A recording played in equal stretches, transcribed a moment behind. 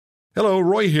Hello,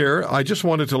 Roy here. I just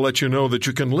wanted to let you know that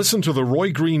you can listen to The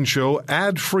Roy Green Show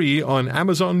ad-free on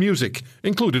Amazon Music,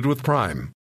 included with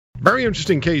Prime. Very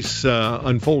interesting case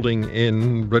unfolding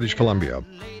in British Columbia.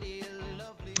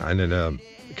 And in a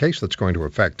case that's going to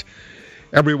affect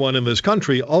everyone in this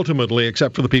country, ultimately,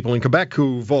 except for the people in Quebec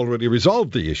who've already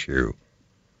resolved the issue.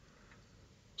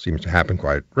 Seems to happen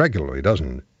quite regularly,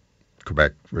 doesn't it?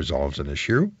 Quebec resolves an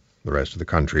issue. The rest of the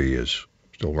country is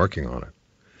still working on it.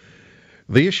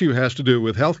 The issue has to do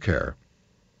with health care.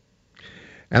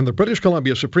 And the British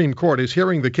Columbia Supreme Court is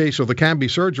hearing the case of the Cambie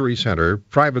Surgery Centre,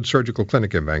 private surgical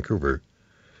clinic in Vancouver,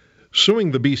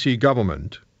 suing the BC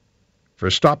government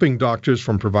for stopping doctors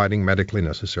from providing medically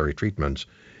necessary treatments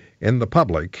in the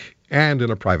public and in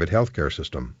a private healthcare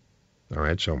system. All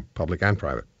right, so public and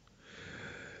private.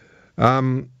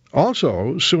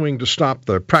 Also suing to stop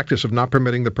the practice of not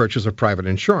permitting the purchase of private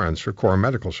insurance for core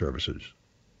medical services,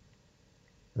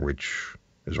 which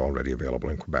is already available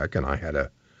in Quebec, and I had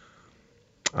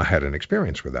an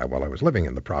experience with that while I was living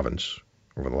in the province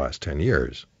over the last 10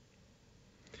 years.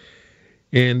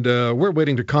 And we're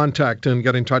waiting to contact and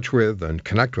get in touch with and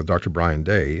connect with Dr. Brian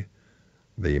Day,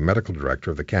 the medical director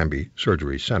of the Cambie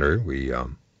Surgery Centre. We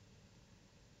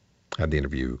had the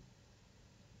interview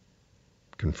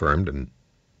confirmed, and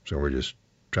so we're just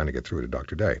trying to get through to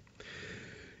Dr. Day.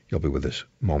 He'll be with us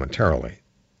momentarily.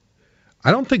 I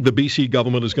don't think the BC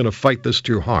government is going to fight this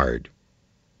too hard.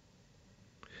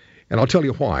 And I'll tell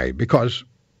you why. Because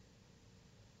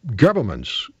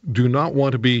governments do not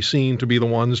want to be seen to be the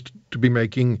ones to be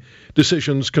making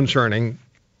decisions concerning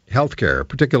healthcare,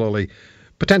 particularly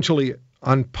potentially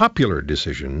unpopular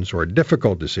decisions or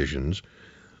difficult decisions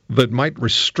that might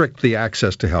restrict the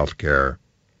access to healthcare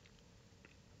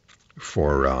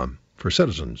for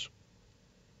citizens.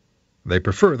 They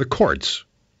prefer the courts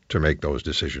to make those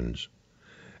decisions.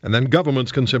 And then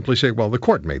governments can simply say, well, the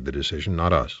court made the decision,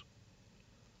 not us.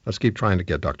 Let's keep trying to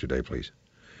get Dr. Day, please.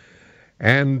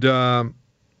 And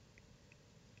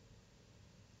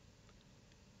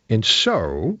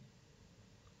so,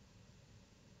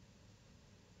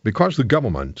 because the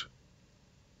government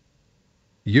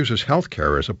uses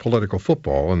healthcare as a political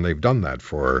football, and they've done that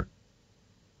for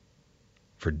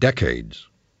decades,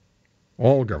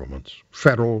 all governments,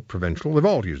 federal, provincial, they've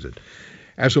all used it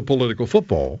as a political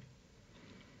football.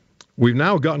 We've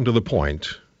now gotten to the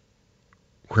point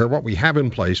where what we have in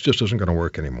place just isn't going to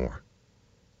work anymore.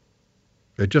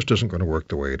 It just isn't going to work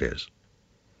the way it is.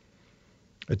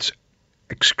 It's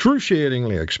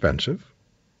excruciatingly expensive.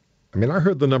 I mean, I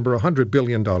heard the number $100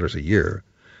 billion a year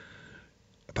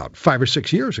about 5 or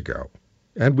 6 years ago.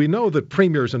 And we know that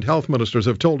premiers and health ministers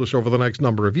have told us over the next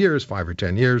number of years, 5 or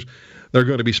 10 years, they're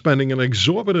going to be spending an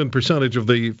exorbitant percentage of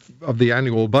the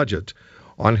annual budget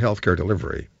on healthcare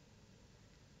delivery.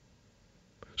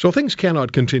 So things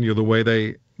cannot continue the way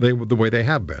they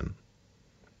have been.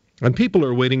 And people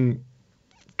are waiting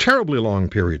terribly long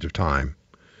periods of time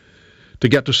to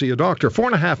get to see a doctor.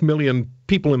 4.5 million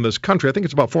people in this country, I think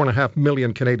it's about 4.5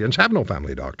 million Canadians, have no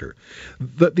family doctor.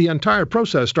 The entire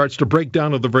process starts to break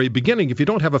down at the very beginning. If you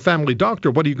don't have a family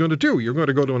doctor, what are you going to do? You're going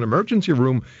to go to an emergency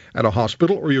room at a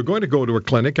hospital, or you're going to go to a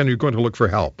clinic and you're going to look for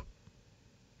help.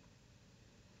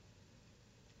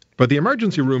 But the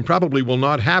emergency room probably will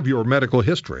not have your medical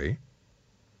history.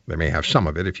 They may have some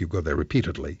of it if you go there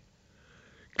repeatedly.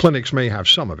 Clinics may have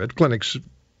some of it. Clinics,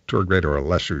 to a greater or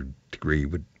lesser degree,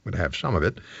 would have some of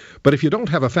it. But if you don't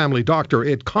have a family doctor,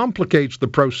 it complicates the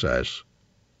process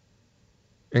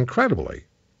incredibly.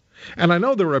 And I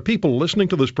know there are people listening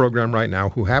to this program right now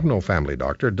who have no family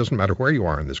doctor. It doesn't matter where you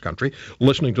are in this country.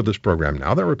 Listening to this program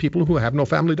now, there are people who have no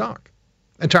family doc.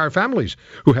 Entire families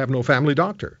who have no family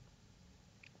doctor.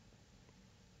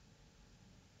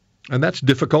 And that's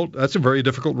difficult. That's a very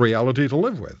difficult reality to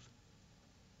live with.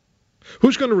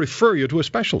 Who's going to refer you to a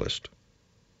specialist?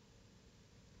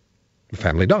 The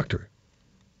family doctor.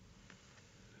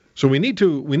 So we need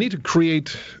to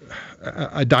create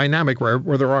a dynamic where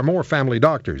there are more family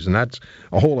doctors, and that's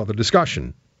a whole other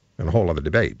discussion and a whole other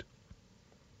debate.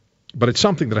 But it's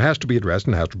something that has to be addressed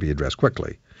and has to be addressed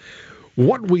quickly.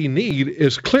 What we need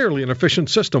is clearly an efficient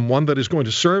system, one that is going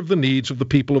to serve the needs of the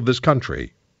people of this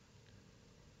country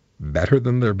better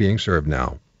than they're being served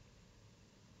now.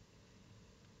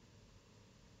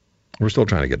 We're still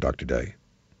trying to get Dr. Day.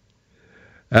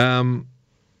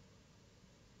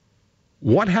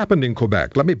 What happened in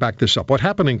Quebec? Let me back this up. What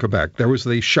happened in Quebec? There was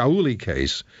the Shauli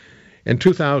case in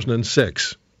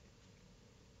 2006.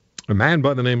 A man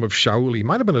by the name of Shauli,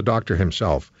 might have been a doctor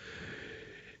himself.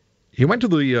 He went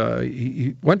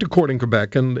to court in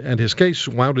Quebec, and his case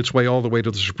wound its way all the way to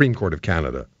the Supreme Court of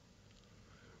Canada,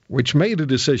 which made a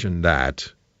decision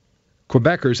that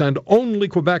Quebecers, and only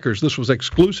Quebecers, this was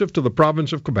exclusive to the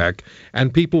province of Quebec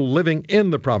and people living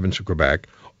in the province of Quebec,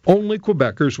 only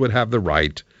Quebecers would have the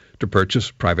right to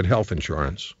purchase private health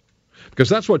insurance. Because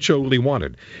that's what Shaoli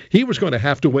wanted. He was going to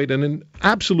have to wait an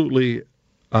absolutely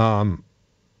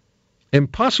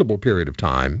impossible period of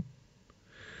time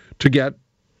to get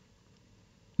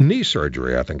knee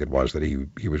surgery, I think it was, that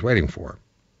he was waiting for.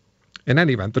 In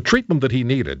any event, the treatment that he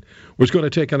needed was going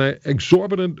to take an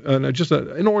exorbitant, just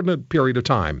an inordinate period of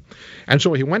time. And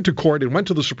so he went to court. He went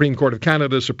to the Supreme Court of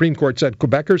Canada. The Supreme Court said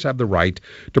Quebecers have the right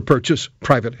to purchase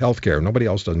private health care. Nobody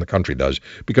else in the country does,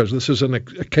 because this is a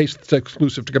case that's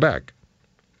exclusive to Quebec.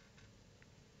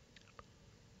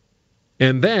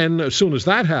 And then, as soon as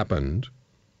that happened,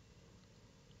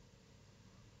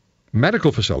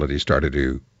 medical facilities started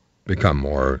to become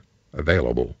more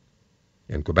available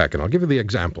in Quebec. And I'll give you the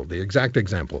exact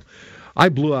example. I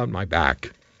blew out my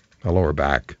back, my lower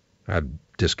back. I had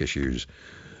disc issues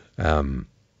in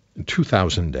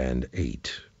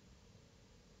 2008. I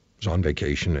was on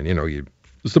vacation, and,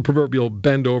 it's the proverbial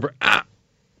bend over.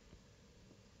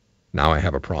 Now I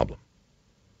have a problem.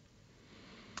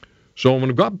 So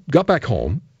when I got back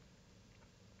home,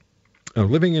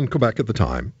 living in Quebec at the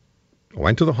time, I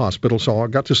went to the hospital, so I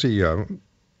got to see a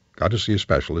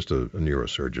specialist, a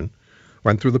neurosurgeon.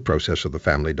 Went through the process of the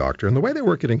family doctor. And the way they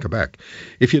work it in Quebec,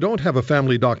 if you don't have a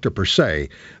family doctor per se,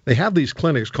 they have these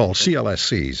clinics called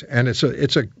CLSCs, and it's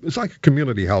like a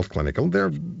community health clinic.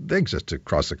 They exist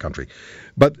across the country.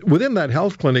 But within that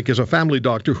health clinic is a family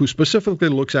doctor who specifically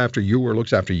looks after you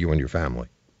and your family.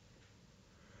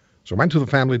 So I went to the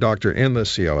family doctor in the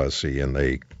CLSC, and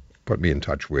they put me in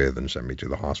touch with and sent me to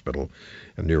the hospital.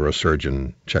 A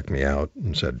neurosurgeon checked me out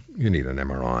and said, "You need an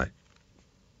MRI.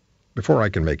 Before I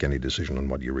can make any decision on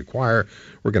what you require,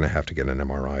 we're going to have to get an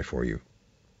MRI for you."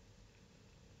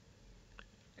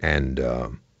 And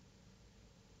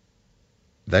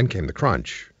then came the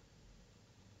crunch.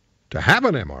 To have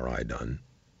an MRI done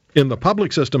in the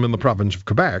public system in the province of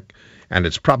Quebec, and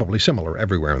it's probably similar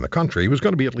everywhere in the country, was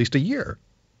going to be at least a year.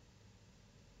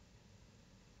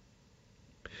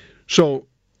 So,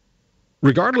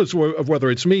 regardless of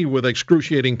whether it's me with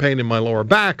excruciating pain in my lower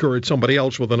back or it's somebody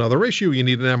else with another issue, you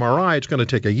need an MRI, it's going to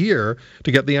take a year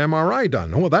to get the MRI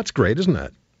done. Well, that's great, isn't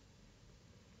it?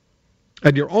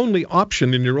 And your only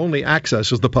option and your only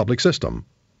access is the public system.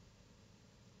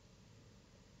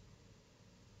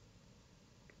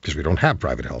 Because we don't have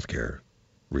private health care,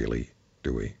 really,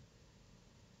 do we?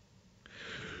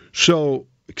 So,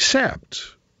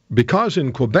 except because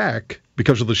in Quebec,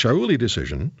 because of the Shaoli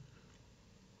decision,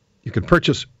 you could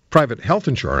purchase private health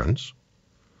insurance.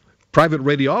 Private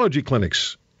radiology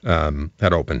clinics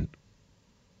had opened.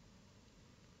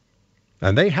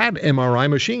 And they had MRI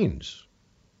machines.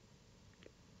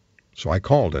 So I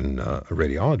called in a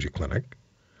radiology clinic,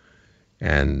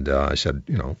 and I said,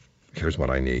 here's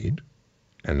what I need,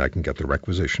 and I can get the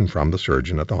requisition from the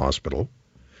surgeon at the hospital.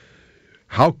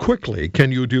 How quickly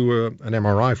can you do an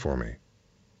MRI for me?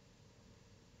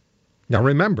 Now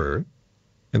remember,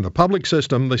 in the public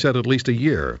system, they said at least a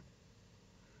year.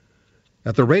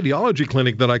 At the radiology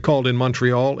clinic that I called in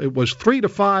Montreal, it was 3 to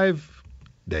 5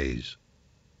 days.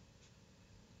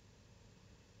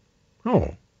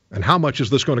 Oh, and how much is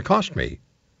this going to cost me?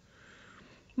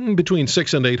 Between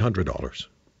 $600 and $800.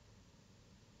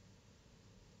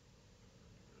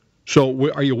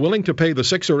 So are you willing to pay the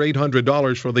 $600 or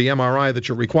 $800 for the MRI that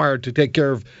you're required to take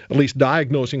care of at least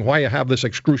diagnosing why you have this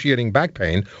excruciating back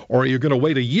pain, or are you going to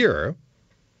wait a year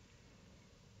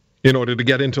in order to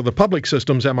get into the public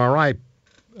system's MRI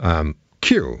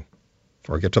queue,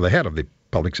 or get to the head of the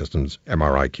public system's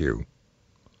MRI queue?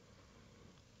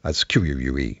 That's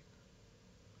QUE.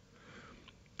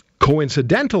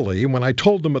 Coincidentally, when I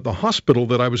told them at the hospital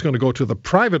that I was going to go to the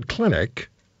private clinic,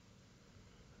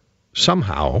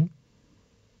 somehow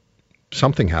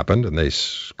something happened, and they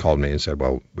called me and said,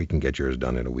 well, we can get yours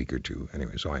done in a week or two.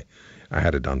 Anyway, so I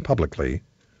had it done publicly,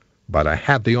 but I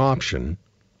had the option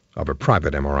of a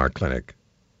private MRI clinic.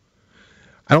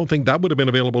 I don't think that would have been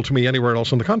available to me anywhere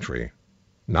else in the country,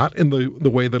 not in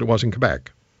the way that it was in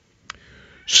Quebec.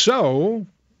 So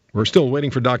we're still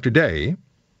waiting for Dr. Day.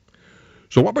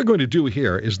 So what we're going to do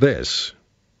here is this.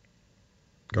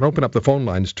 I'm going to open up the phone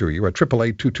lines to you at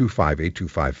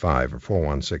 888-225-8255 or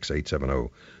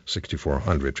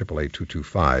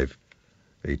 416-870-6400,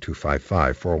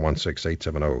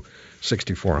 888-225-8255,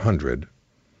 416-870-6400.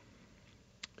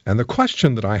 And the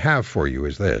question that I have for you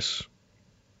is this.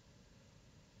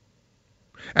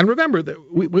 And remember,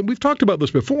 that we've talked about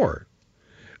this before.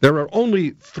 There are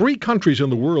only 3 countries in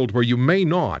the world where you may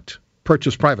not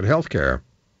purchase private health care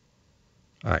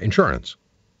insurance.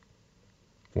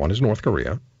 One is North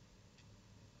Korea.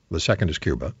 The second is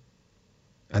Cuba.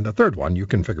 And the third one you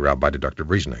can figure out by deductive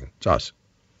reasoning. It's us.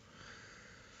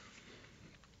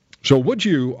 So would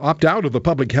you opt out of the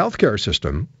public health care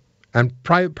system and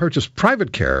purchase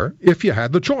private care if you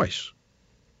had the choice?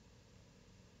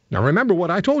 Now remember what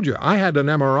I told you. I had an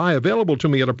MRI available to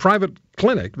me at a private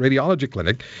clinic, radiology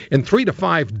clinic, in 3 to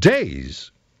 5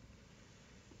 days.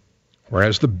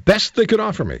 Whereas the best they could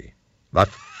offer me, the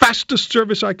fastest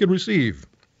service I could receive,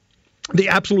 the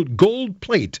absolute gold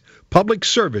plate public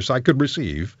service I could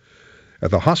receive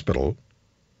at the hospital,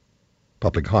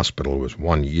 public hospital, was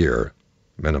 1 year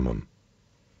minimum.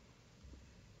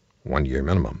 1 year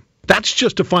minimum. That's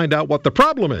just to find out what the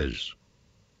problem is.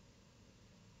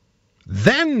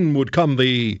 Then would come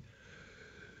the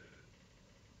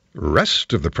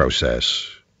rest of the process,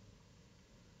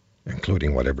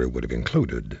 including whatever it would have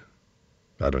included.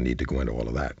 I don't need to go into all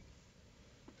of that.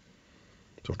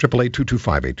 So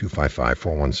 888-225-8255,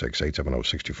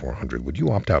 416-870-6400. Would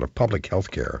you opt out of public health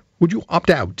care? Would you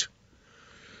opt out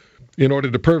in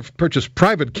order to purchase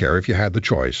private care if you had the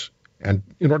choice, and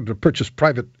in order to purchase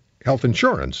private health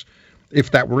insurance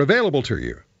if that were available to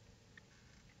you?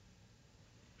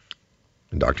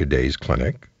 And Dr. Day's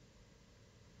clinic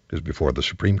is before the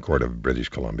Supreme Court of British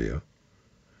Columbia,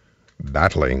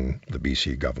 battling the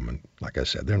BC government. Like I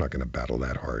said, they're not going to battle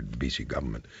that hard, the BC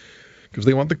government, because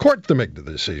they want the court to make the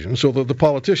decision, so that the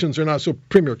politicians are not. So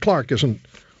Premier Clark isn't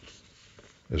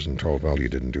told, well, you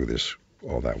didn't do this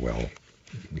all that well.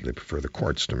 They prefer the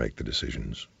courts to make the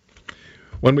decisions.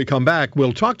 When we come back,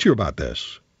 we'll talk to you about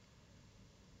this.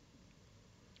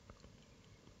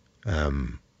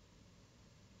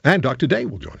 And Dr. Day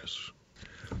will join us.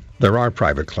 There are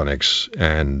private clinics,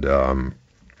 and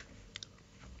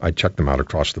I checked them out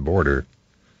across the border.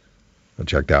 I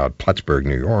checked out Plattsburgh,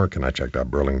 New York, and I checked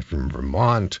out Burlington,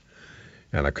 Vermont,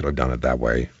 and I could have done it that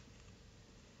way.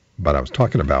 But I was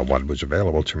talking about what was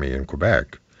available to me in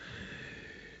Quebec.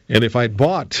 And if I'd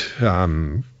bought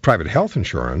private health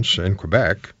insurance in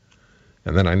Quebec,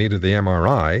 and then I needed the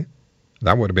MRI,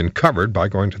 that would have been covered by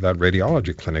going to that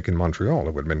radiology clinic in Montreal.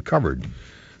 It would have been covered.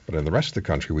 But in the rest of the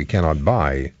country, we cannot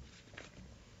buy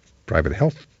private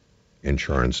health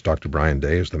insurance. Dr. Brian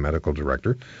Day is the medical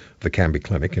director of the Cambie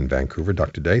Clinic in Vancouver.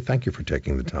 Dr. Day, thank you for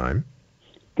taking the time.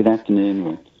 Good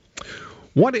afternoon.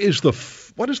 What is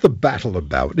the battle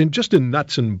about? And just in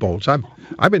nuts and bolts,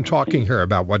 I've been talking here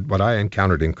about what I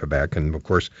encountered in Quebec, and of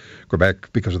course,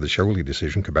 Quebec, because of the Shirley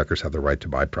decision, Quebecers have the right to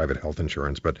buy private health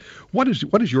insurance. But what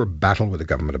is your battle with the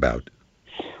government about?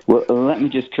 Well, let me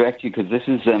just correct you, because this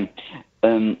is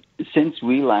since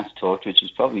we last talked, which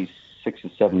is probably 6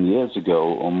 or 7 years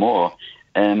ago or more.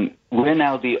 We're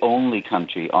now the only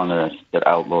country on earth that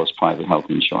outlaws private health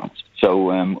insurance.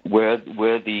 So we're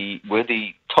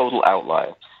the total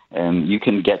outlier. You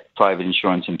can get private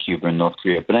insurance in Cuba and North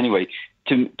Korea. But anyway,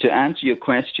 to answer your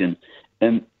question,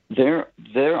 there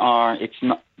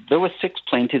were 6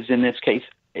 plaintiffs in this case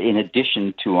in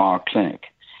addition to our clinic,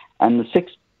 and the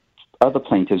 6 other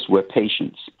plaintiffs were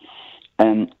patients,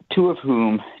 and 2 of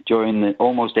whom, during the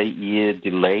almost 8-year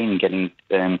delay in getting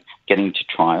to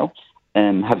trial,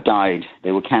 have died.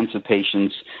 They were cancer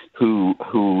patients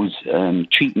whose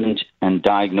treatment and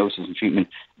diagnosis and treatment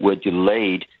were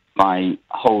delayed by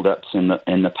holdups in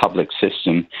the public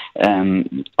system.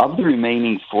 Of the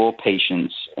remaining 4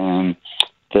 patients,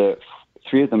 the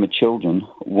 3 of them are children,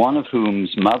 one of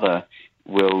whom's mother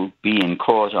will be in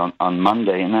court on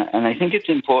Monday, and I think it's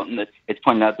important that it's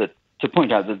pointed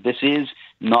out that this is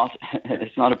not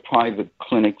a private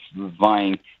clinic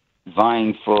vying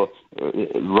for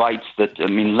rights that, I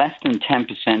mean, less than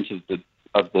 10%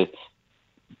 of the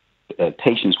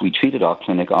patients we treat at our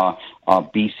clinic are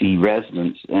BC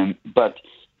residents, but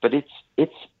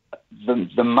it's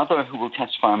the mother who will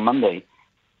testify on Monday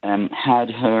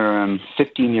had her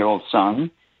 15-year-old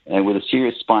son with a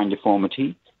serious spine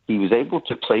deformity. He was able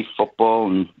to play football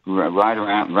and run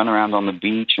around on the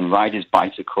beach and ride his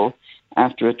bicycle.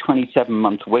 After a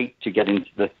 27-month wait to get into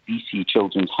the BC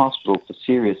Children's Hospital for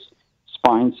serious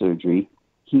spine surgery,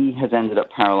 he has ended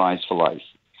up paralyzed for life.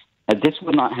 This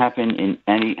would not happen in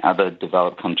any other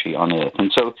developed country on earth.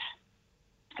 And so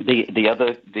the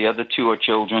other 2 are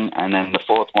children, and then the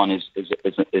 4th one is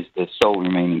the sole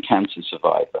remaining cancer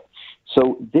survivor.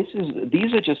 So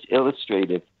these are just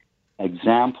illustrative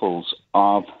examples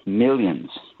of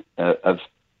millions of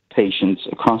patients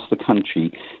across the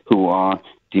country who are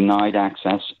denied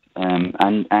access, and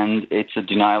it's a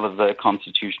denial of their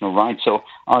constitutional rights. So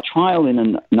our trial in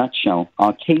a nutshell,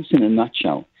 our case in a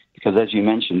nutshell, because as you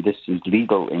mentioned, this is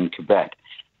legal in Quebec,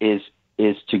 is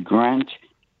to grant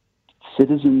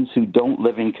citizens who don't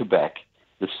live in Quebec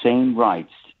the same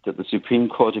rights that the Supreme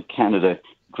Court of Canada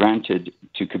granted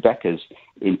to Quebecers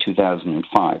in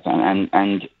 2005.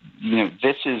 And you know,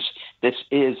 this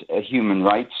is a human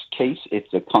rights case.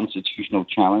 It's a constitutional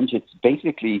challenge. It's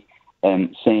basically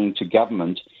saying to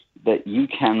government that you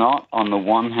cannot, on the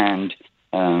one hand,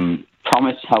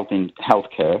 promise health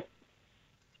care,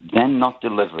 then not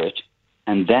deliver it,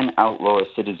 and then outlaw a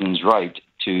citizen's right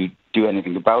to do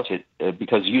anything about it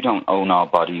because you don't own our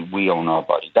body, we own our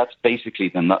body. That's basically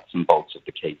the nuts and bolts of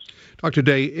the case. Dr.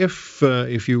 Day, if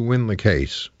you win the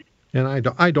case, and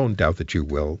I don't doubt that you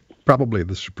will, probably at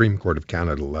the Supreme Court of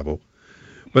Canada level,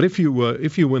 but if you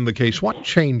win the case, what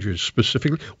changes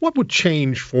specifically? What would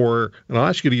change for, and I'll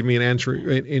ask you to give me an answer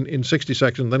in 60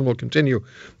 seconds, then we'll continue.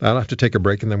 I'll have to take a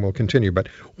break and then we'll continue. But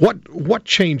what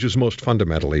changes most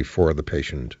fundamentally for the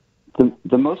patient?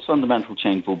 The most fundamental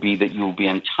change will be that you'll be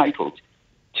entitled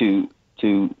to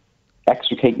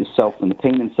extricate yourself from the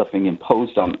pain and suffering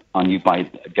imposed on you by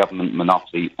government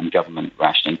monopoly and government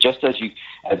rationing. Just as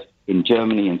in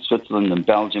Germany and Switzerland and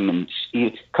Belgium and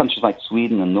countries like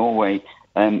Sweden and Norway,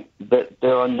 that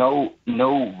there are no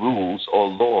rules or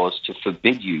laws to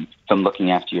forbid you from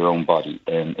looking after your own body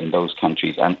in those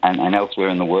countries and elsewhere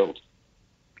in the world.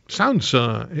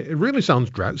 It really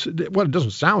sounds, well, it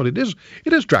doesn't sound, it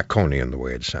is draconian the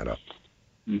way it's set up.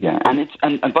 Yeah,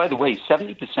 and by the way,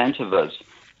 70% of us,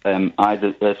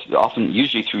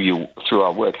 usually through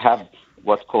our work, have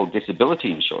what's called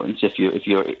disability insurance. If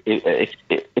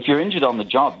you're injured on the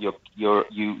job,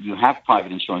 you have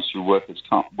private insurance through workers'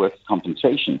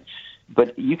 compensation,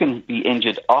 but you can be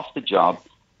injured off the job,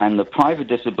 and the private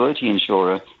disability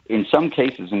insurer, in some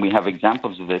cases, and we have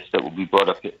examples of this that will be brought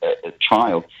up at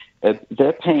trial,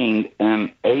 they're paying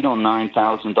 $8,000 or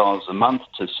 $9,000 a month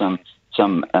to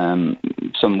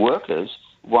some workers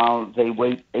while they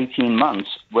wait 18 months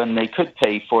when they could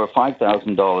pay $4,000 or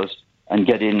 $5,000 and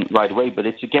get in right away. But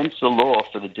it's against the law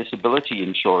for the disability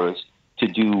insurers to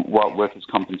do what workers'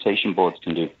 compensation boards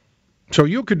can do. So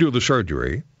you could do the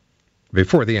surgery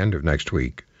before the end of next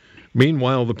week.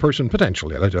 Meanwhile, the person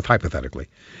potentially, hypothetically,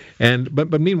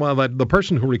 but meanwhile, the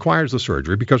person who requires the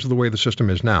surgery, because of the way the system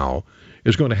is now,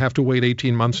 is going to have to wait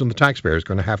 18 months, and the taxpayer is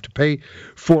going to have to pay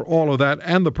for all of that,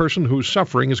 and the person who's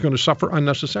suffering is going to suffer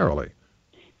unnecessarily.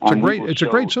 It's a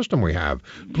great system we have.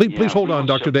 Please hold on,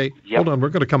 Dr. Day. Yep. Hold on, we're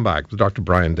going to come back with Dr.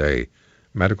 Brian Day,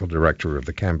 Medical Director of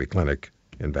the Cambie Clinic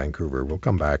in Vancouver. We'll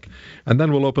come back, and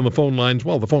then we'll open the phone lines.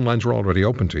 Well, the phone lines are already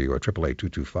open to you at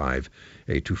 888-225-8255,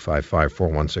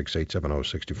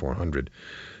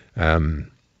 416-870-6400.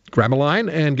 Grab a line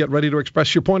and get ready to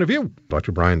express your point of view.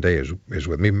 Dr. Brian Day is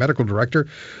with me, Medical Director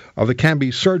of the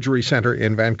Cambie Surgery Centre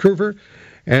in Vancouver,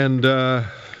 and the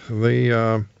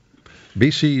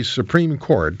BC Supreme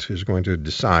Court is going to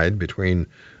decide between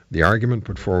the argument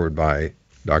put forward by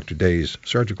Dr. Day's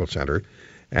Surgical Centre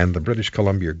and the British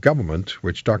Columbia government,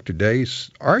 which Dr. Day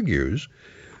argues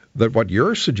that what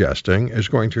you're suggesting is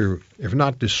going to, if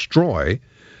not destroy,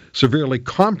 severely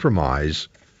compromise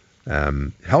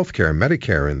healthcare,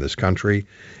 Medicare in this country,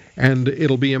 and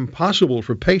it'll be impossible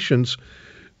for patients,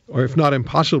 or if not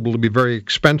impossible, it'll be very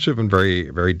expensive and very,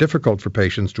 very difficult for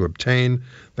patients to obtain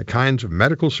the kinds of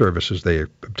medical services they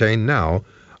obtain now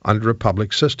under a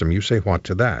public system. You say what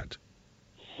to that?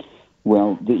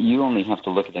 Well, you only have to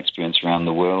look at experience around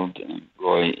the world,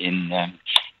 Roy.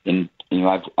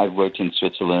 I've worked in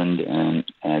Switzerland and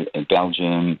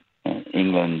Belgium,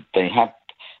 England. They have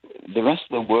the rest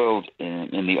of the world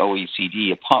in the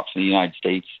OECD, apart from the United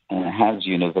States, has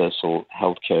universal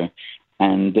healthcare.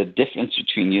 And the difference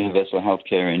between universal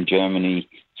healthcare in Germany,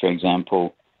 for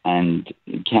example, and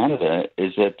Canada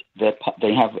is that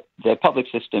their public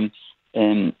system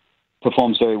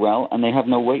performs very well, and they have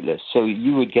no wait list. So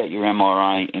you would get your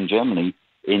MRI in Germany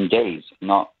in days,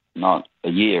 not a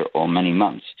year or many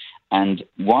months. And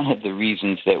one of the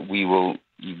reasons that we will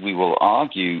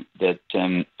argue that,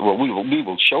 we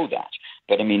will show that.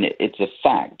 But I mean, it's a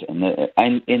fact,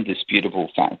 an indisputable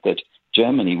fact that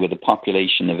Germany, with a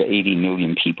population of 80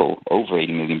 million people, over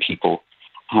 80 million people,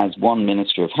 has one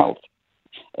Minister of Health.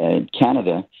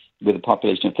 Canada, with a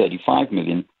population of 35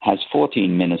 million, has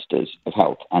 14 ministers of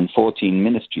health and 14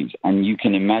 ministries. And you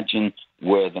can imagine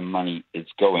where the money is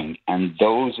going. And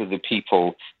those are the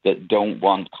people that don't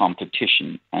want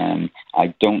competition.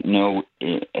 I don't know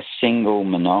a single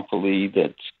monopoly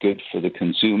that's good for the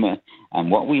consumer.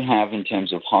 And what we have in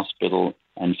terms of hospital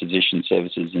and physician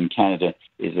services in Canada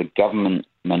is a government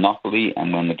monopoly.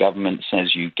 And when the government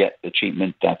says you get the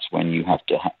treatment, that's when you have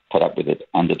to put up with it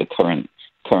under the current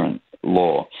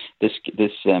law. This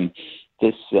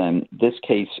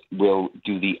case will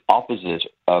do the opposite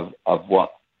of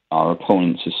what our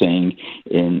opponents are saying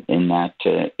in that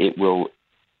it will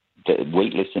the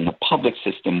wait list in the public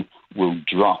system will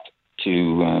drop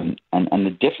to, and the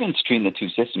difference between the two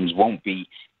systems won't be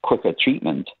quicker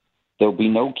treatment. There'll be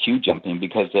no queue jumping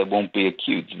because there won't be a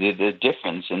queue. The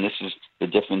difference, and this is the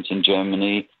difference in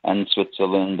Germany and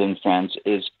Switzerland and France,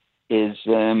 is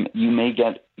you may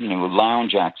get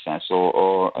lounge access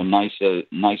or a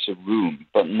nicer room,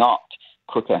 but not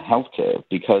quicker healthcare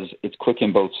because it's quick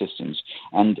in both systems.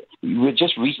 And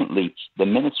just recently, the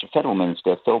federal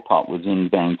minister, Philpott, was in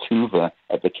Vancouver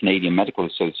at the Canadian Medical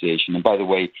Association. And by the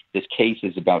way, this case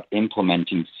is about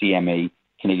implementing CMA,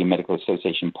 Canadian Medical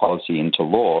Association policy, into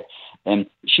law. And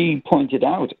she pointed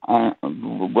out, we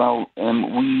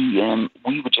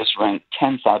were just ranked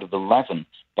 10th out of 11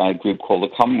 by a group called the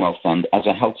Commonwealth Fund as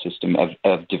a health system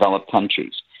of developed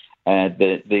countries.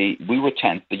 We were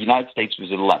 10th. The United States was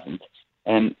 11th.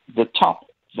 And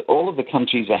all of the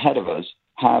countries ahead of us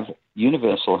have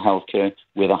universal healthcare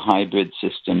with a hybrid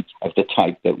system of the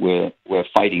type that we're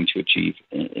fighting to achieve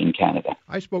in Canada.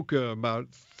 I spoke about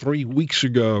 3 weeks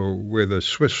ago with a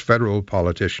Swiss federal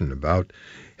politician about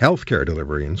healthcare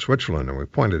delivery in Switzerland, and we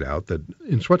pointed out that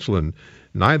in Switzerland,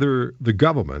 neither the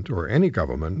government or any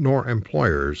government nor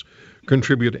employers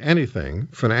contribute anything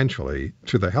financially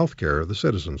to the health care of the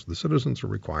citizens. The citizens are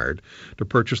required to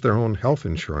purchase their own health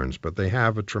insurance, but they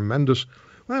have a tremendous,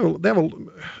 they have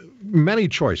many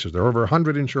choices. There are over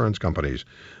 100 insurance companies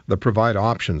that provide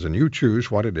options, and you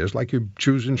choose what it is, like you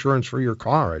choose insurance for your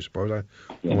car, I suppose. I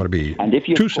don't want to be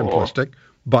too simplistic,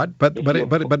 but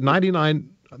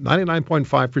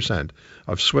 99.5%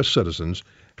 of Swiss citizens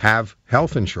have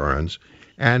health insurance,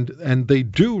 and they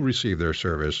do receive their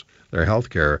health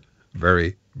care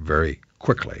very, very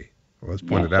quickly. Well, let's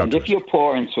point it out. And if you're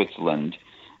poor in Switzerland,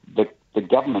 the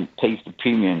government pays the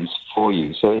premiums for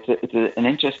you. So it's an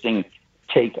interesting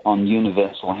take on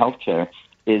universal health care,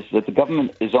 is that the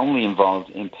government is only involved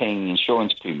in paying the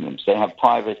insurance premiums. They have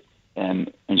private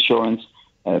insurance,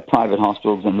 private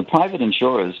hospitals, and the private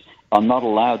insurers are not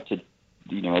allowed to,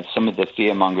 as some of the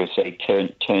fearmongers say,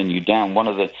 turn you down. One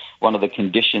of the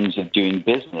conditions of doing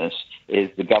business is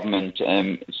the government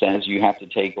says you have to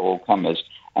take all comers.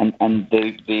 And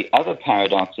the other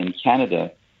paradox in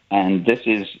Canada, and this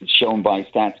is shown by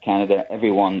Stats Canada,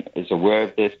 everyone is aware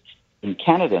of this. In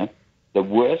Canada, the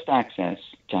worst access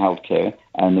to healthcare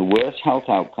and the worst health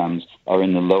outcomes are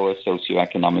in the lower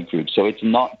socioeconomic groups. So it's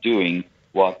not doing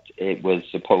what it was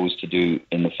supposed to do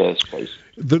in the first place.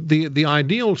 The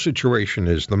ideal situation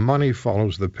is the money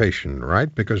follows the patient,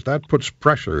 right? Because that puts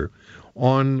pressure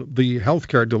on the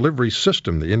healthcare delivery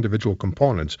system, the individual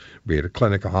components, be it a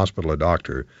clinic, a hospital, a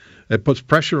doctor. It puts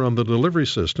pressure on the delivery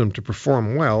system to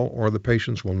perform well, or the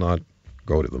patients will not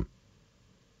go to them.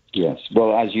 Yes.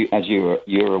 Well, as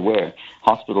you're aware,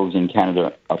 hospitals in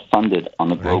Canada are funded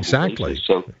on a global basis.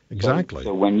 So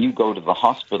when you go to the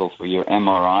hospital for your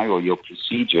MRI or your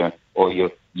procedure,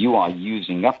 you are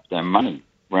using up their money.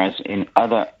 Whereas in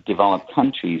other developed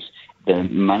countries, the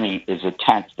money is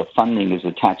attached, the funding is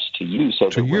attached to you. So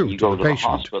that when you go to the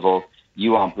hospital,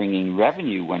 you are bringing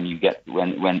revenue when you go for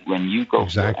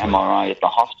MRI at the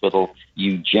hospital.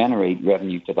 You generate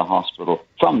revenue for the hospital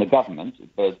from the government,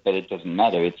 but it doesn't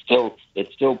matter. It still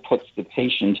puts the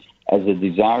patient as a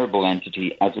desirable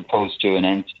entity as opposed to an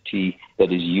entity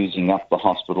that is using up the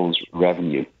hospital's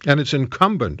revenue. And it's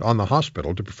incumbent on the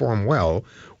hospital to perform well,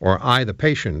 or I, the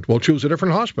patient, will choose a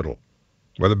different hospital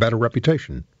with a better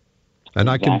reputation. And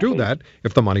I can do that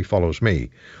if the money follows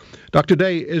me. Dr.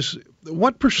 Day,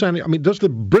 what percentage, does the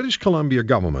British Columbia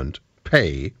government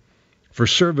pay for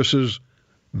services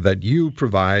that you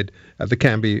provide at the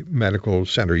Cambie Medical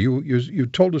Center? You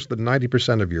told us that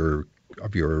 90% of your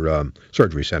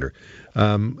surgery center,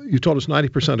 you told us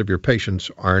 90% of your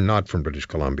patients are not from British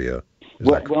Columbia.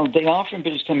 Well, they are from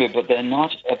British Columbia, but they're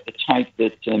not of the type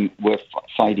that we're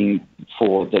fighting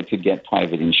for that could get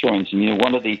private insurance. And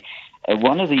one of the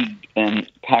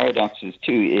paradoxes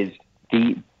too is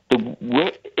the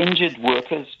injured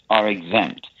workers are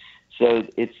exempt. So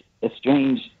it's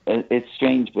strange,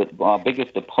 but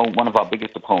one of our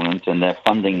biggest opponents, and they're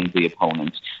funding the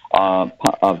opponents, are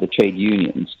the trade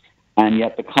unions. And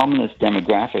yet the commonest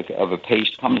demographic of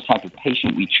commonest type of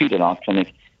patient we treat at our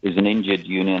clinic is an injured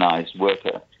unionized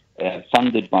worker,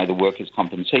 funded by the Workers'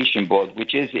 Compensation Board,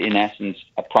 which is in essence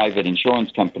a private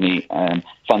insurance company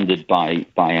funded by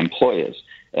employers.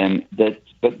 But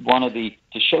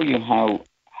to show you how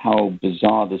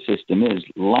bizarre the system is,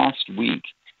 last week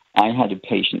I had a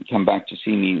patient come back to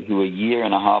see me who a year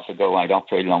and a half ago I'd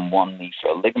operated on one knee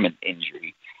for a ligament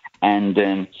injury, and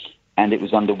it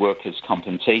was under workers'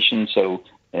 compensation. So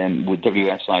with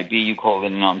WSIB, you call it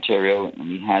in Ontario, and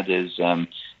he had his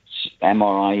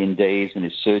MRI in days and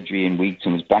his surgery in weeks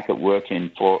and was back at work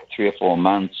in 3 or 4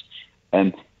 months.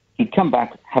 He'd come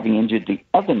back having injured the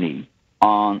other knee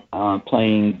on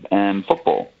playing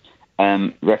football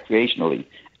recreationally,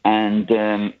 and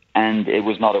it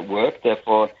was not at work.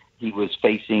 Therefore, he was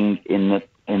facing in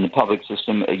the public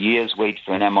system a year's wait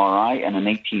for an MRI and an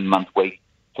 18-month wait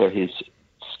for his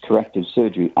corrective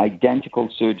surgery, identical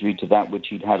surgery to that which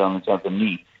he'd had on his other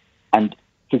knee. And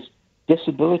his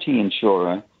disability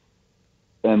insurer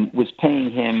was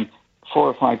paying him $4,000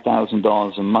 or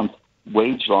 $5,000 a month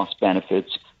wage loss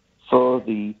benefits for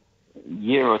the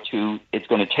year or two it's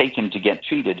going to take him to get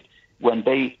treated, when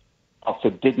they are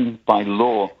forbidden by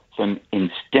law from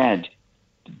instead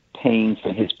paying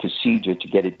for his procedure to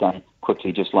get it done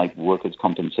quickly, just like workers'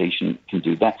 compensation can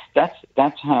do.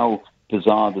 That's how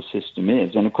bizarre the system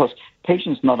is. And of course,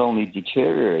 patients not only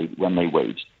deteriorate when they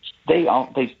wait, they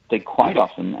quite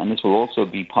often, and this will also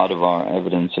be part of our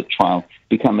evidence at trial,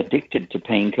 become addicted to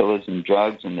painkillers and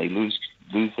drugs, and they lose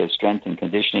their strength and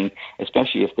conditioning,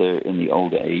 especially if they're in the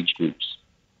older age groups.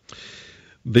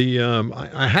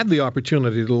 I had the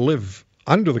opportunity to live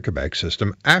under the Quebec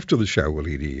system after the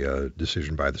Shawalidi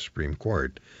decision by the Supreme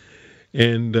Court.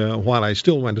 And while I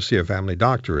still went to see a family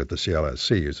doctor at the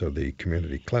CLSC, so the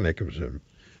community clinic,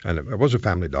 it was a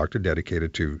family doctor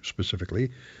dedicated to specifically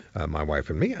my wife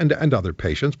and me and other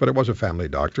patients, but it was a family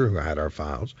doctor who had our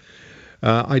files.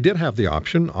 I did have the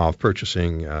option of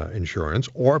purchasing insurance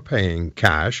or paying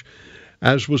cash,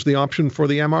 as was the option for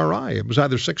the MRI. It was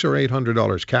either $600 or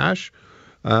 $800 cash,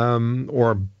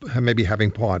 or maybe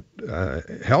having bought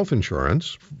health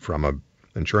insurance from an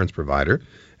insurance provider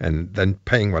and then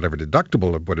paying whatever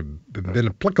deductible would have been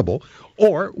applicable,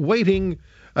 or waiting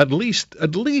at least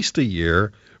a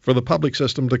year for the public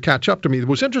system to catch up to me. It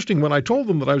was interesting when I told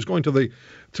them that I was going to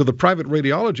the private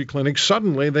radiology clinic.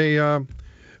 Suddenly, the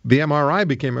MRI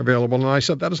became available, and I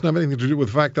said that doesn't have anything to do with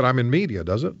the fact that I'm in media,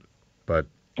 does it? But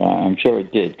I'm sure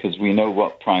it did, because we know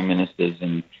what prime ministers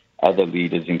and other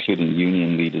leaders, including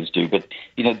union leaders, do. But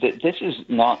this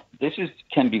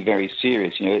can be very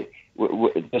serious.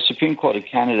 The Supreme Court of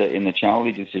Canada in the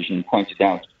Chowley decision pointed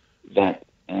out that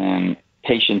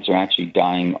patients are actually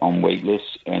dying on wait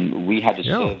lists, and we had a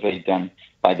survey done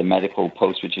by the Medical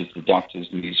Post, which is the doctors'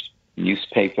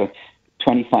 newspaper.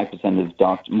 More than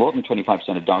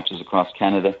 25% of doctors across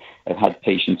Canada have had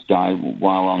patients die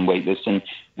while on wait lists. And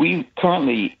we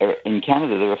currently, in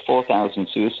Canada, there are 4,000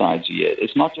 suicides a year.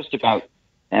 It's not just about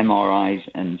MRIs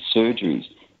and surgeries.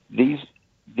 These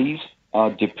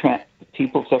are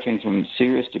people suffering from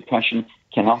serious depression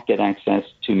cannot get access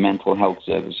to mental health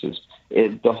services.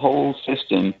 The whole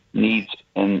system needs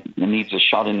a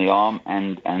shot in the arm,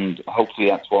 and hopefully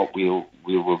that's what we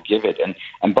will give it.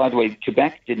 And by the way,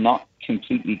 Quebec did not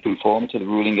completely conform to the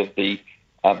ruling of the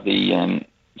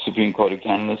Supreme Court of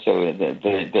Canada, so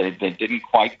they didn't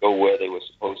quite go where they were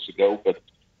supposed to go. But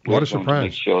what a surprise! To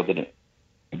make sure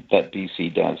that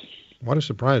BC does. What a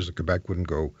surprise that Quebec wouldn't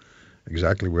go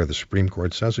exactly where the Supreme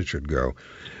Court says it should go.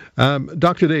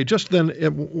 Dr. Day, just then,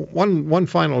 one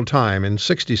final time, in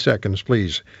 60 seconds,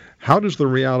 please, how does the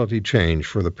reality change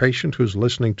for the patient who's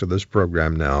listening to this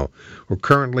program now, who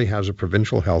currently has a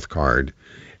provincial health card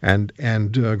and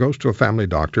goes to a family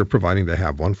doctor, providing they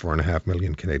have one? 4.5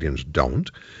 million Canadians don't.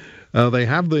 They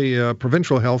have the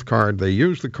provincial health card. They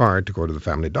use the card to go to the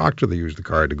family doctor. They use the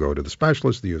card to go to the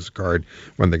specialist. They use the card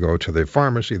when they go to the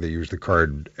pharmacy. They use the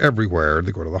card everywhere.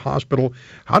 They go to the hospital.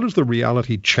 How does the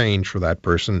reality change for that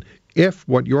person if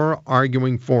what you're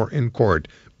arguing for in court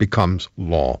becomes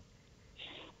law?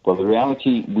 Well, the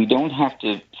reality, we don't have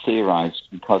to theorize,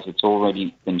 because it's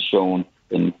already been shown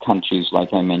in countries,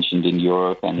 like I mentioned, in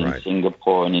Europe and in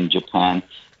Singapore and in Japan,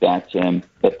 that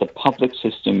the public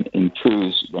system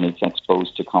improves when it's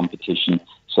exposed to competition.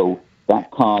 So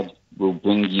that card will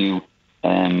bring you,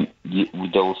 there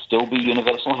will still be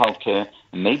universal health care,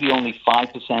 and maybe only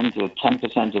 5% or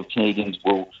 10% of Canadians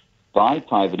will buy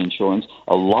private insurance.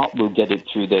 A lot will get it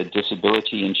through their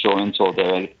disability insurance or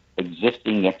their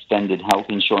existing extended health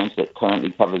insurance that currently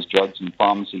covers drugs and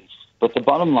pharmacy. But the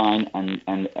bottom line,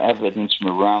 and evidence from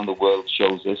around the world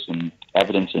shows this, and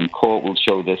evidence in court will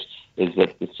show this, is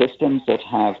that the systems that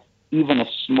have even a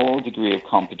small degree of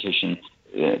competition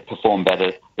perform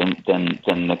better than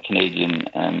the Canadian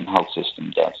health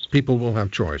system does. People will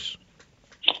have choice.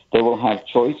 They will have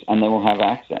choice, and they will have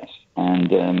access.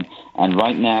 And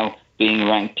right now, being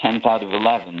ranked 10th out of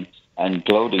 11 and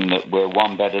gloating that we're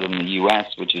one better than the U.S.,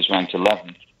 which is ranked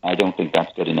 11th, I don't think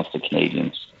that's good enough for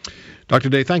Canadians. Dr.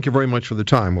 Day, thank you very much for the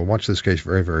time. We'll watch this case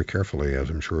very, very carefully, as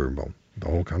I'm sure the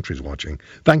whole country's watching.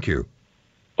 Thank you.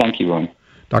 Thank you, Ron.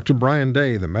 Dr. Brian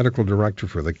Day, the medical director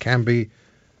for the Cambie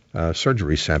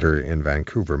Surgery Center in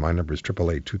Vancouver. My number is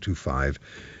 888-225-8255,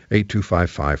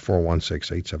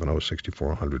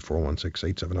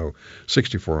 416-870-6400,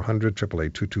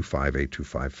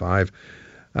 416-870-6400,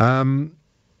 888-225-8255.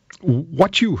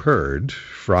 What you heard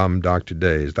from Dr.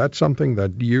 Day, is that something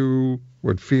that you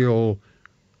would feel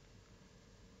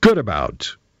good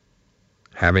about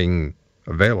having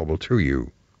available to you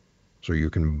so you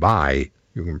can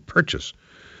purchase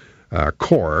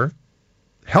core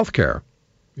healthcare?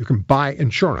 You can buy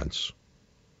insurance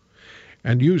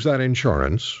and use that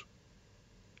insurance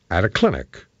at a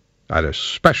clinic, at a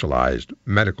specialized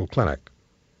medical clinic.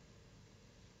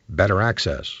 Better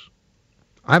access.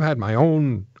 I've had my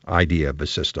own idea of the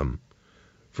system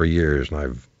for years, and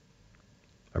I've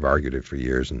argued it for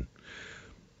years, and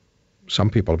some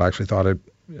people have actually thought it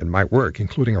might work,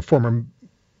 including a former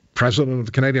president of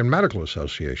the Canadian Medical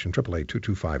Association,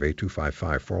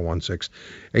 888-225-8255,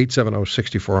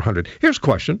 416-870-6400. Here's a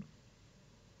question.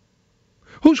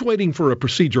 Who's waiting for a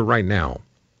procedure right now?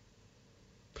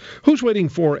 Who's waiting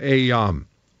for a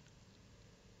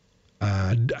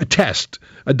test,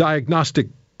 a diagnostic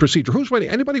procedure? Who's waiting?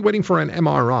 Anybody waiting for an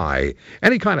MRI,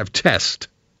 any kind of test?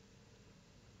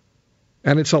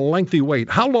 And it's a lengthy wait.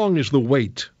 How long is the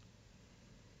wait?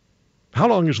 How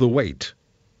long is the wait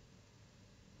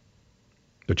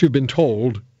that you've been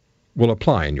told will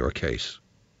apply in your case?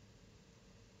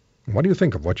 What do you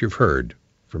think of what you've heard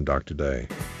from Dr. Day?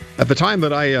 At the time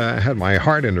that I had my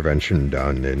heart intervention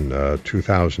done in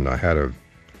 2000, I had a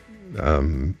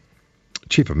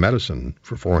chief of medicine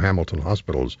for 4 Hamilton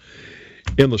hospitals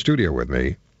in the studio with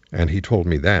me, and he told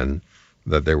me then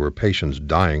that there were patients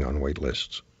dying on wait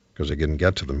lists because they didn't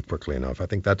get to them quickly enough. I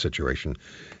think that situation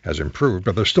has improved,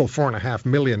 but there's still 4.5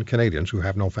 million Canadians who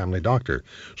have no family doctor.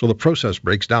 So the process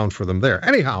breaks down for them there.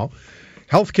 Anyhow,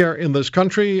 healthcare in this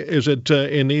country, is it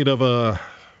in need of a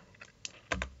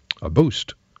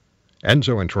boost?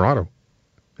 Enzo in Toronto.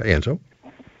 Hey, Enzo.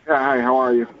 Yeah, hi, how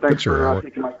are you? Thanks for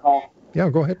taking my call. Yeah,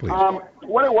 go ahead, please.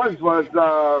 What it was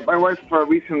my wife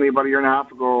recently, about a year and a half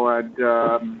ago,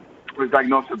 was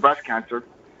diagnosed with breast cancer.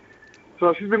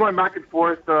 So she's been going back and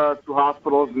forth to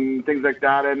hospitals and things like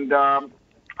that. And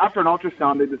after an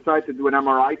ultrasound, they decided to do an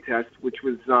MRI test, which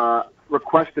was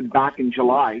requested back in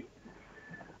July.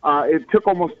 It took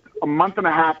almost a month and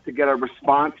a half to get a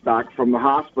response back from the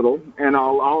hospital, and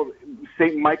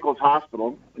St. Michael's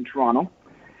Hospital in Toronto.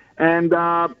 And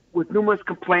with numerous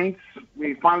complaints,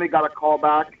 we finally got a call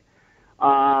back.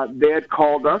 They had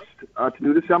called us to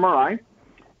do this MRI,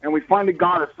 and we finally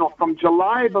got it. So from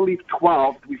July, I believe,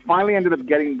 12th, we finally ended up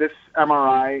getting this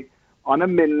MRI on a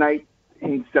midnight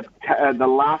in the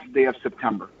last day of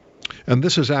September. And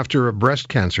this is after a breast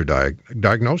cancer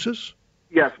diagnosis?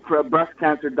 Yes, breast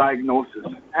cancer diagnosis.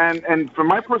 And from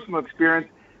my personal experience,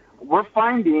 we're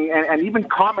finding, and even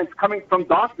comments coming from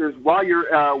doctors while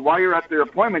you're at their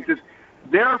appointments, is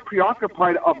they're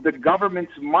preoccupied of the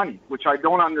government's money, which I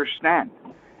don't understand.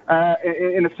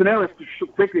 In a scenario,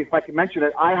 quickly, if I can mention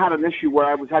it, I had an issue where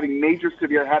I was having major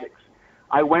severe headaches.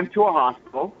 I went to a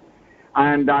hospital,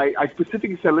 and I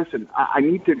specifically said, listen, I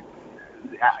need to.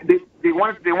 They didn't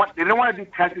want to do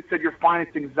tests. They said, you're fine,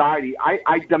 it's anxiety.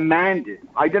 I demanded,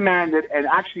 and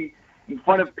actually in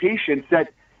front of patients said,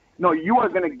 no, you are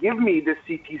going to give me this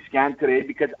CT scan today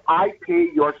because I pay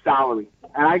your salary.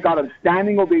 And I got a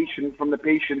standing ovation from the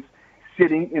patients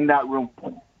sitting in that room.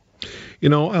 You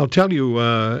know, I'll tell you,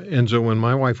 Enzo, when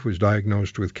my wife was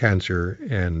diagnosed with cancer,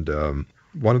 and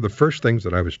one of the first things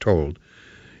that I was told,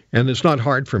 and it's not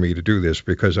hard for me to do this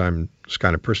because I'm this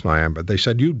kind of person I am, but they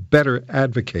said, you'd better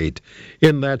advocate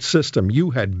in that system.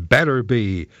 You had better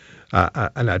be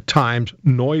an at times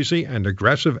noisy and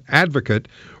aggressive advocate,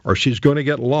 or she's going to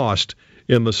get lost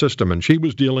in the system. And she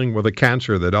was dealing with a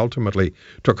cancer that ultimately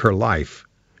took her life.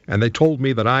 And they told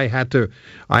me that I had to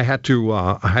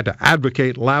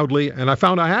advocate loudly, and I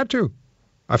found I had to.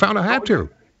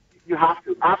 You have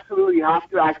to. Absolutely, you have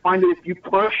to. I find that if you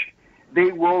push,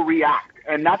 they will react.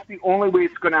 And that's the only way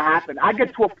it's going to happen. I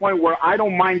get to a point where I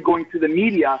don't mind going to the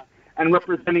media and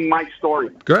representing my story.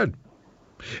 Good.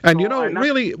 And,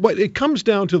 really, what it comes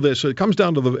down to this. It comes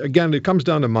down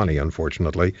to money,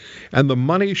 unfortunately. And the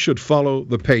money should follow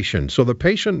the patient. So the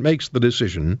patient makes the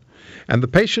decision, and the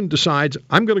patient decides,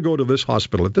 I'm going to go to this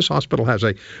hospital. If this hospital has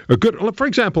a good, for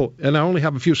example, and I only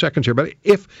have a few seconds here, but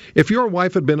if your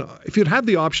wife if you'd had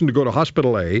the option to go to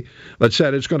Hospital A that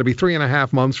said it's going to be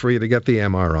 3.5 months for you to get the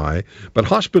MRI, but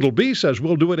Hospital B says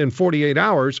we'll do it in 48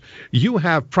 hours, you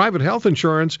have private health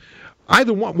insurance.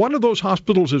 Either one of those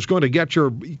hospitals is going to get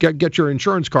your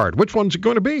insurance card. Which one's it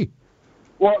going to be?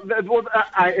 Well,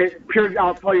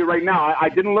 I'll tell you right now, I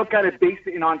didn't look at it based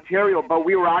in Ontario, but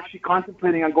we were actually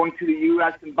contemplating on going to the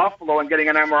U.S. in Buffalo and getting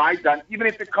an MRI done. Even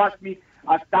if it cost me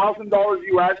 $1,000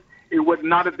 U.S., it would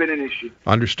not have been an issue.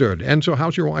 Understood. And so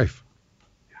how's your wife?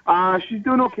 She's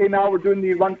doing okay now. We're doing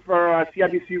the run for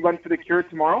CIBC Run for the Cure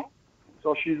tomorrow.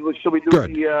 So she'll be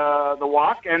doing the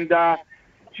walk, and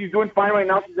she's doing fine right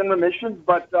now. She's in remission,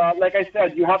 but like I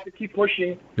said, you have to keep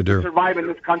pushing to survive in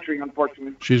this country,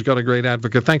 unfortunately. She's got a great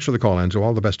advocate. Thanks for the call, Enzo.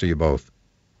 All the best to you both.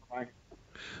 Bye.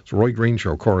 It's Roy Green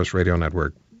Show, Chorus Radio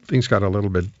Network. Things got a little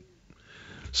bit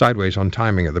sideways on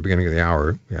timing at the beginning of the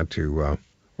hour. We had to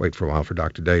wait for a while for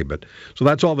Dr. Day. So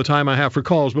that's all the time I have for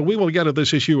calls. But we will get at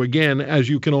this issue again, as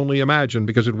you can only imagine,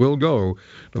 because it will go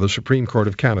to the Supreme Court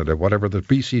of Canada. Whatever the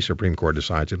BC Supreme Court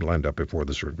decides, it'll end up before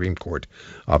the Supreme Court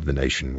of the nation.